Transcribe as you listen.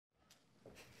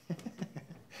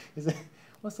Is it,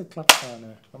 what's the clap? Oh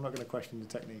no, I'm not going to question the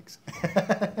techniques.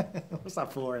 What's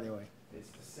that for anyway? It's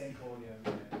the sync audio.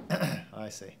 I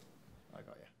see. I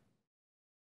got you.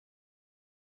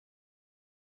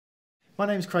 My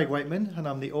name's Craig Waitman and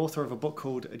I'm the author of a book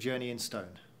called A Journey in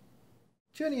Stone.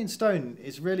 Journey in Stone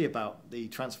is really about the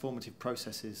transformative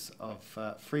processes of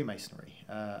Freemasonry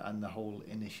and the whole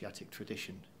initiatic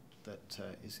tradition that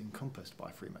is encompassed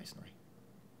by Freemasonry.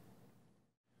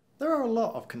 There are a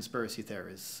lot of conspiracy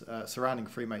theories surrounding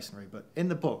Freemasonry, but in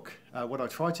the book what I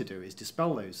try to do is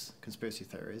dispel those conspiracy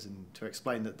theories and to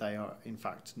explain that they are in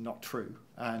fact not true,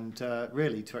 and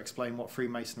really to explain what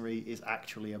Freemasonry is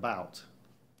actually about.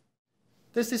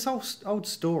 There's this old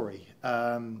story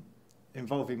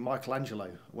involving Michelangelo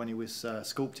when he was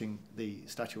sculpting the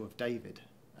statue of David,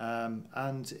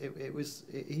 and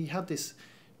he had this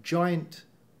giant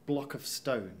block of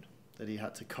stone that he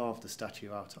had to carve the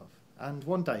statue out of. And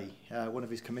one day, one of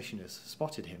his commissioners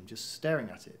spotted him just staring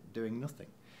at it, doing nothing.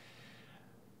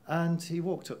 And he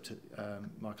walked up to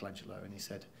Michelangelo and he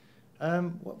said,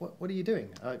 what are you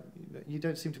doing? You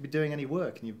don't seem to be doing any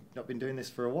work, and you've not been doing this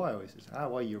for a while. He says,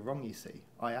 well, you're wrong, you see.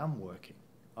 I am working.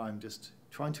 I'm just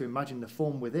trying to imagine the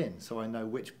form within so I know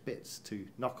which bits to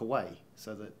knock away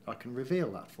so that I can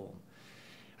reveal that form.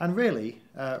 And really,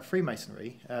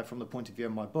 Freemasonry, from the point of view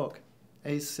of my book,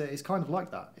 is kind of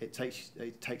like that. It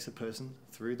takes a person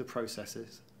through the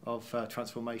processes of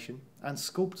transformation and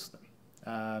sculpts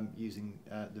them using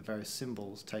the various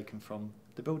symbols taken from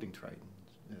the building trade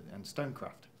and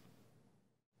stonecraft.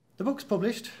 The book's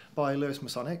published by Lewis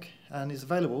Masonic and is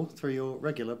available through your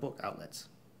regular book outlets.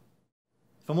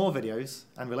 For more videos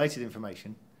and related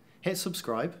information, hit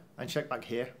subscribe and check back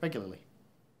here regularly.